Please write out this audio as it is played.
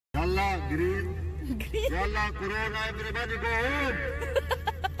Yalla, green. Yalla, corona, everybody go home.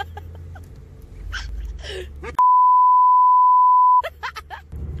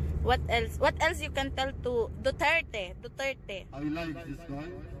 What else? What else you can tell to Duterte? I like this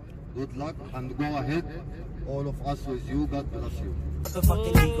guy. Good luck and go ahead. All of us with you. God bless you.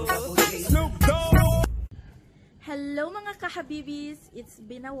 Hello mga kahabibis! It's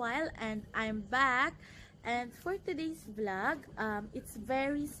been a while and I'm back. And for today's vlog, it's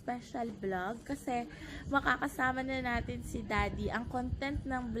very special vlog kasi makakasama na natin si Daddy. Ang content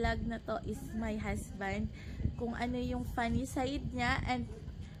ng vlog na to is my husband. Kung ano yung funny side niya, and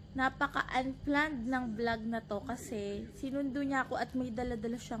napaka-unplanned ng vlog na to kasi sinundo niya ako at may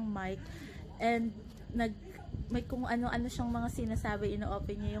dala-dala siyang mic and may kung ano-ano siyang mga sinasabi,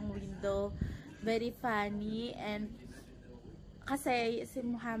 ino-open niya yung window. Very funny. And kasi si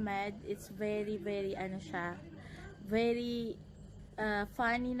Muhammad, it's very ano siya, very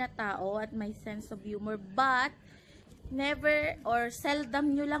funny na tao at may sense of humor, but never or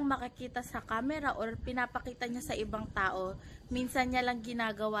seldom nyo lang makikita sa camera or pinapakita niya sa ibang tao. Minsan niya lang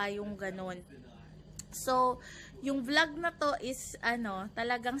ginagawa yung ganun. So, yung vlog na to is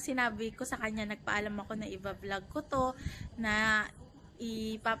talagang sinabi ko sa kanya, nagpaalam ako na iba-vlog ko to, na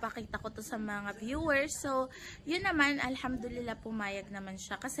ipapakita ko to sa mga viewers. So, yun naman, alhamdulillah, pumayag naman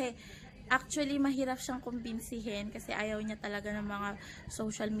siya. Kasi, actually, mahirap siyang kumbinsihin kasi ayaw niya talaga ng mga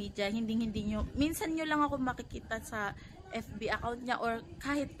social media. Hindi nyo, minsan nyo lang ako makikita sa FB account niya or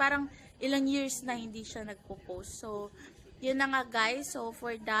kahit parang ilang years na hindi siya nagpo-post. So, yun na nga guys. So,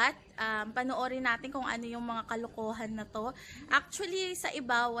 for that, panoorin natin kung ano yung mga kalokohan na to. Actually, sa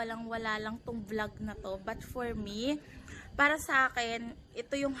iba, walang-wala lang tong vlog na to. But for me, para sa akin,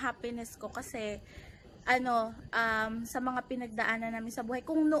 ito yung happiness ko kasi sa mga pinagdaanan namin sa buhay.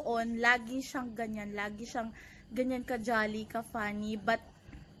 Kung noon, lagi siyang ganyan ka-jolly, ka-funny, but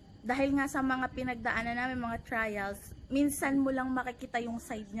dahil nga sa mga pinagdaanan namin, mga trials, minsan mo lang makikita yung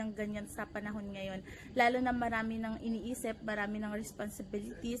side niyang ganyan sa panahon ngayon. Lalo na marami ng iniisip, marami ng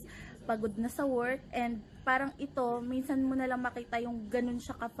responsibilities, pagod na sa work, and parang ito, minsan mo na lang makita yung ganun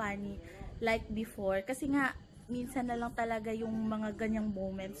siya ka-funny like before. Kasi nga, minsan na lang talaga yung mga ganyang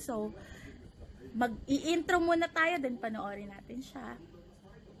moments. So, mag-i-intro muna tayo, then panoorin natin siya.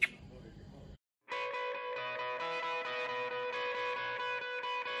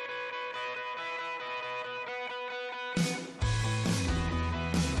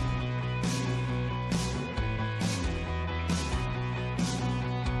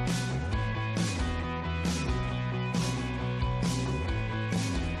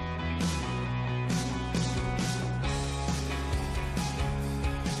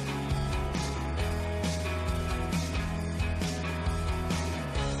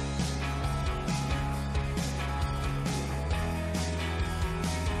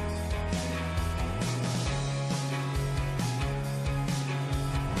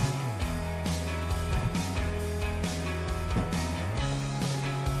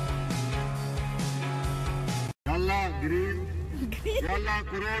 Green. Yalla,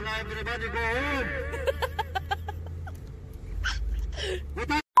 corona, everybody go home.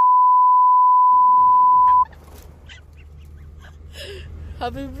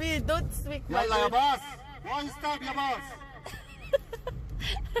 Habibi, don't speak my Yalla, ya boss. One stop, ya boss.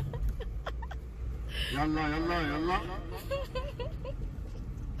 Yalla.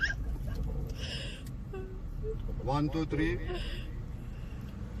 1, 2, 3.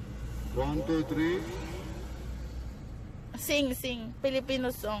 1, 2, 3. Sing, Filipino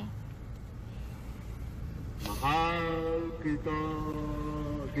song. Mahal kita.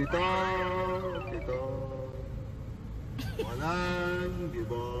 Walang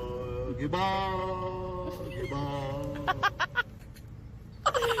giba.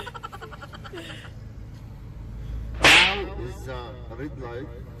 Now is the red light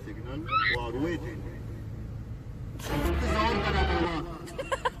signal. We are waiting.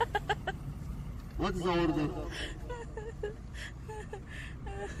 What is the order?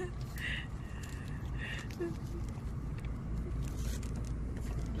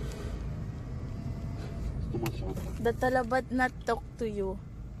 The Talabat not talk to you.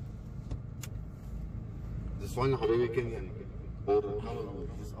 This one Habibi Kenyan or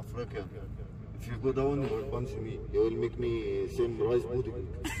this African. If you go down, you will punch me. You will make me same rice pudding.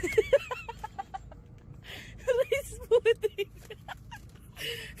 Rice pudding.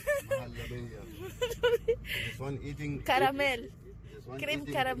 This one eating caramel. Cream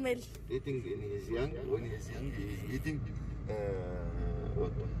eating, caramel. Eating in his young, when he is young, he is eating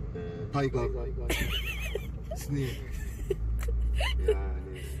tiger, snake. Yeah,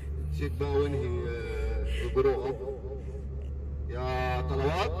 check when he grow up. Yeah,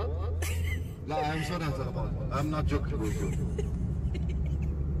 talawat. No, I'm sorry about it. I'm not joking with you.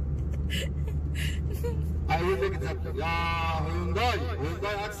 I will make it happen. Yeah,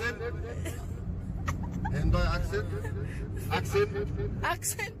 Hyundai accent. Hyundai accent.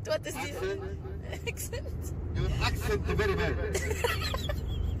 Accent? What is this? Accent? Your accent is very bad.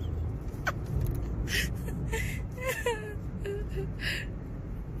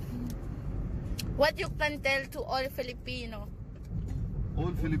 What you can tell to all Filipino?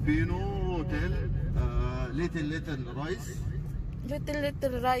 All Filipino tell little rice.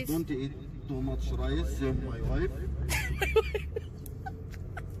 Little rice. Don't eat too much rice. Same my wife.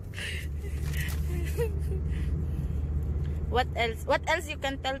 What else? What else you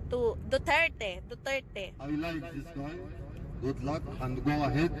can tell to Duterte? I like this guy. Good luck and go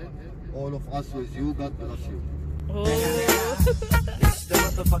ahead. All of us with you. God bless you. Oh.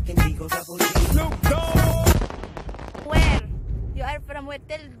 Where? You are from where?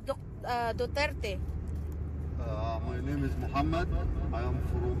 Tell Duterte. My name is Muhammad. I am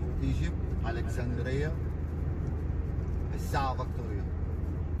from Egypt, Alexandria, Victoria.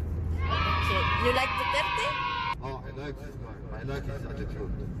 Okay. You like Duterte? Oh, I like this guy. I like his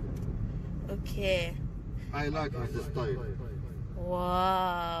attitude. Okay. I like his style.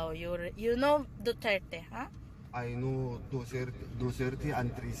 Wow. You know Duterte, huh? I know 230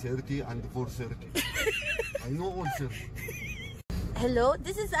 and 330 and 430. I know all 30. Hello,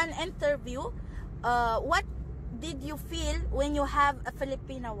 this is an interview. What did you feel when you have a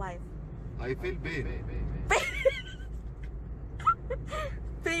Filipino wife? I feel pain.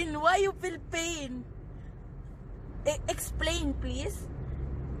 Pain? Why you feel pain? Explain, please.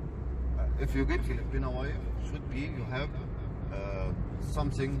 If you get Filipino wife, should be you have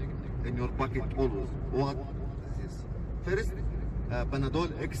something in your pocket always. What is this? First,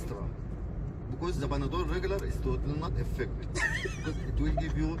 Panadol extra. Because the Panadol regular is will not affect. Because it will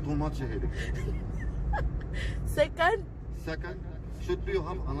give you too much headache. Second, should be you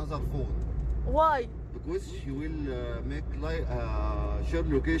have another phone. why? Because she will make like share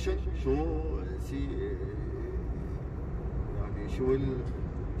location.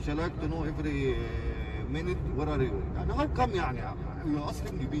 She like to know every minute where are you. And how come you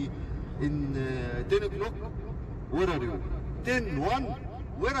asking me in 10 o'clock where are you? 10:01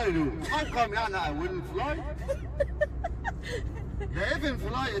 where are you? How come I will fly? The even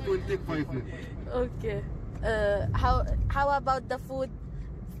fly it will take 5 minutes. Okay. How about the food?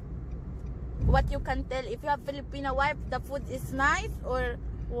 What you can tell if you have Filipino wife, the food is nice or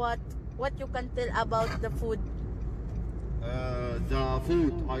what? What you can tell about the food? The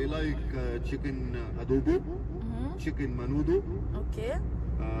food I like chicken adobo, chicken manudo. Okay.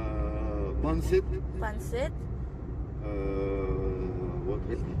 Pancit. What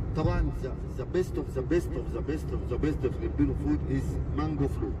else? طبعا the best of Filipino food is mango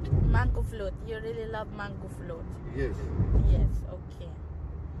float. Mango float. You really love mango float. Yes. Yes. Okay.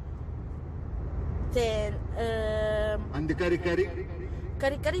 Then And the curry.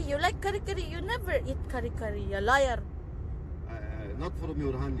 Curry. You like curry? You never eat curry. You liar. Not from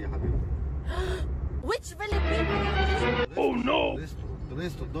your hand, ya habibi. Which Filipino? Oh no! The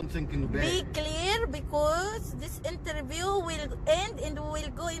rest don't think in bad. Be clear because this interview will end and we will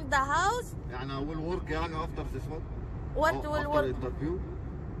go in the house. I will work after this one. What will work? After interview?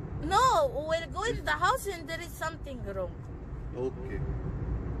 No, we'll go in the house and there is something wrong. Okay.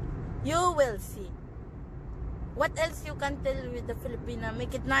 You will see. What else you can tell with the Filipina?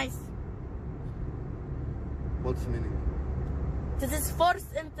 Make it nice. What's meaning? This is first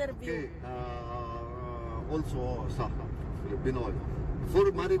interview. Okay. Also, Filipino.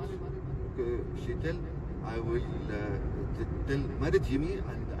 Before marriage, she tell I will tell marriage me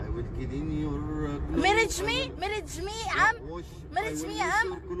and I will clean your clothes. Marriage me,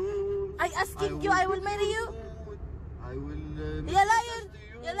 I asking you, I will marry you. I will. You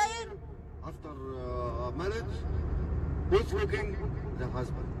liar. After marriage, who's cooking? The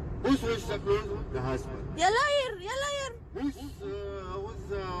husband. Who's wash the clothes? The husband. You liar. Who's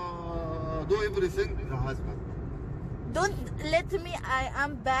do everything? The husband. Don't let me, I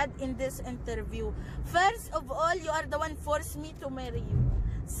am bad in this interview. First of all, you are the one forced me to marry you.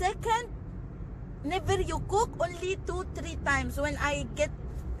 Second, never you cook, only 2-3 times when I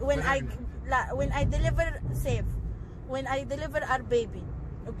deliver safe, when I deliver our baby.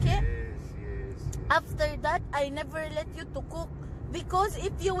 Okay? Yes. After that, I never let you to cook because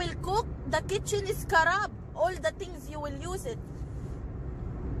if you will cook, the kitchen is corrupt. All the things you will use it.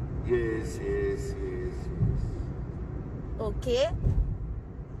 Yes. Okay.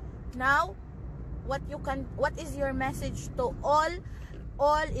 Now, what is your message to all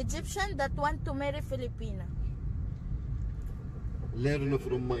Egyptians that want to marry Filipina? Learn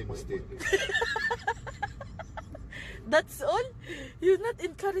from my mistake. That's all? You not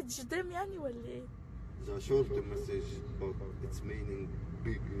encourage them yani wala? The short message, but its meaning,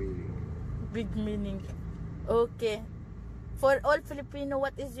 big meaning. Big meaning. Okay. For all Filipino,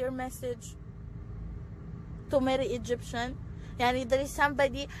 what is your message? To marry Egyptian? Yani there is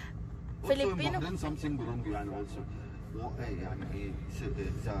somebody Filipino. Also, something wrong يعني also. يعني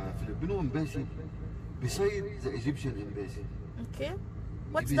the Filipino embassy beside the Egyptian embassy. Okay.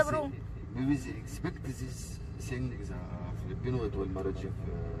 What's the wrong? Maybe they expect this thing the Filipino it will marriage of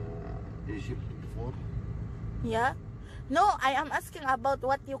Egypt before. Yeah. No, I am asking about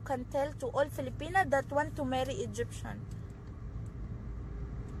what you can tell to all Filipina that want to marry Egyptian.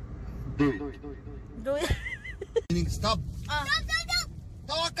 Do it. Do it. Meaning stop. Stop.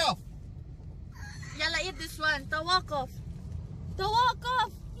 Tawakaf. Yalla, eat this one. Tawakaf.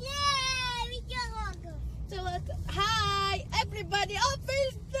 Tawakaf. Yeah, we can walk. Tawakaf. Hi, everybody. Up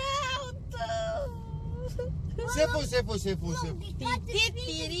is down. Sefu.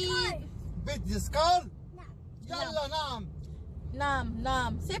 Bit the skull. Yalla,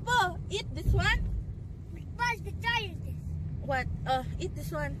 Nam. Sepo, eat this one. What's the try of this? What? Eat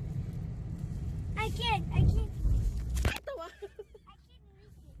this one. I can't. Tawakaf.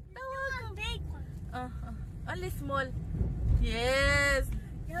 The big one. Only small. Yes.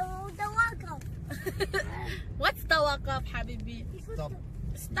 The walk-up. What's tawakaf, habibi? Stop.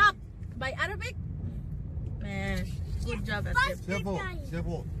 Stop. By Arabic? Man, good job, Asif.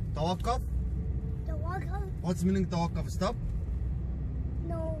 Sefu. Tawakaf. The walk-up? What's meaning tawakaf? Stop.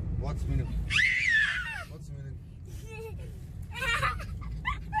 No. What's meaning? What's meaning?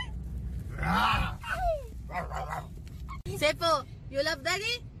 Sepo, you love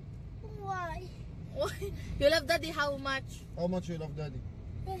daddy? Why? You love daddy how much? How much you love daddy?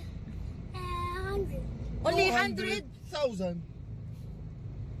 100. Only 100? 100,000.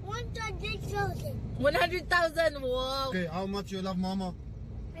 100,000. 100,000. Wow. Okay, how much you love mama?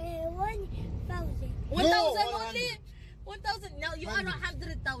 1,000. 1,000 No, only? 1,000? No, you are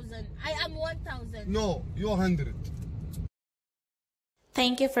 100,000. I am 1,000. No, you 100.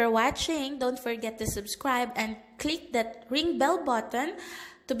 Thank you for watching. Don't forget to subscribe and click that ring bell button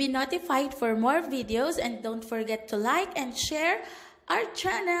to be notified for more videos. And don't forget to like and share our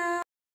channel.